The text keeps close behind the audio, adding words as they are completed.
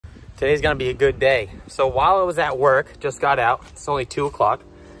Today's gonna be a good day. So while I was at work, just got out, it's only 2 o'clock.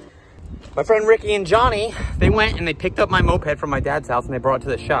 My friend Ricky and Johnny, they went and they picked up my moped from my dad's house and they brought it to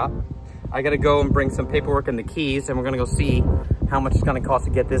the shop. I gotta go and bring some paperwork and the keys, and we're gonna go see how much it's gonna cost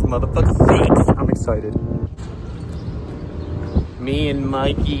to get this motherfucker fixed. I'm excited. Me and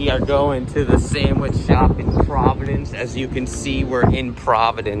Mikey are going to the sandwich shop in Providence. As you can see, we're in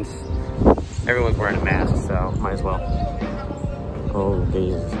Providence. Everyone's wearing a mask, so might as well. Oh,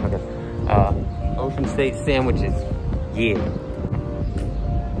 Jesus. Okay. Ocean State sandwiches. Yeah.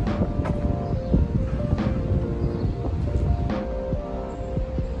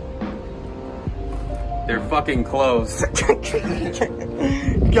 They're fucking closed.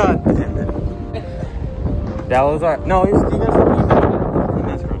 God damn it. That was our... No, you guys are a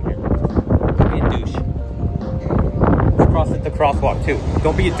mess around here. Don't be a douche. Cross at the crosswalk too.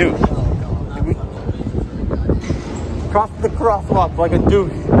 Don't be a douche. Cross the crosswalk like a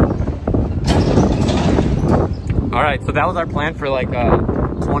douche. Alright, so that was our plan for like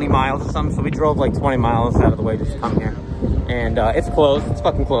 20 miles or something. So we drove like 20 miles out of the way just to come here. And it's closed. It's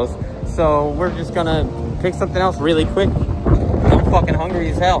fucking closed. So we're just gonna pick something else really quick. I'm fucking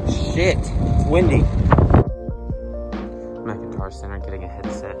hungry as hell. Shit. It's windy. I'm at Guitar Center getting a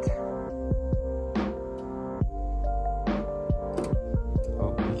headset.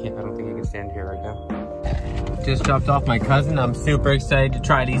 Oh, I don't think you can stand here right now. Just dropped off my cousin. I'm super excited to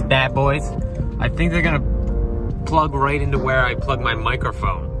try these bad boys. I think they're gonna plug right into where I plug my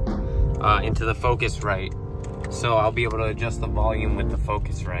microphone into the Focusrite. So I'll be able to adjust the volume with the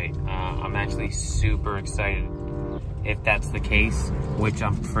Focusrite. I'm actually super excited if that's the case, which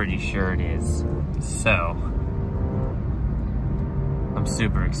I'm pretty sure it is. So, I'm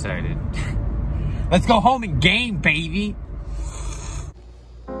super excited. Let's go home and game, baby!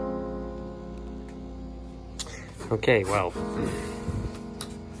 Okay, well.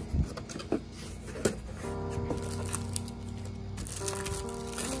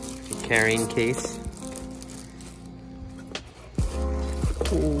 Carrying case.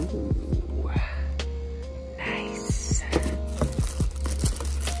 Ooh, nice.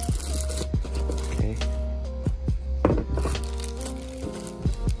 Okay.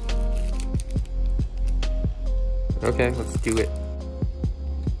 Okay, let's do it.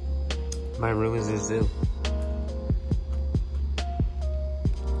 My room is a zoo.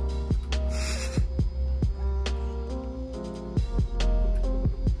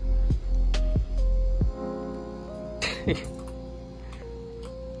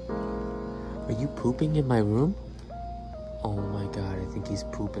 Are you pooping in my room? Oh my god, I think he's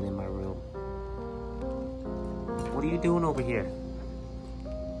pooping in my room. What are you doing over here?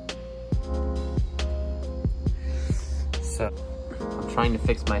 So, I'm trying to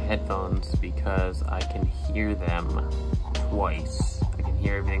fix my headphones because I can hear them twice. I can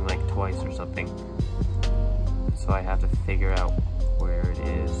hear everything like twice or something. So I have to figure out where it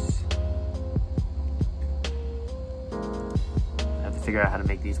is. I have to figure out how to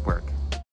make these work.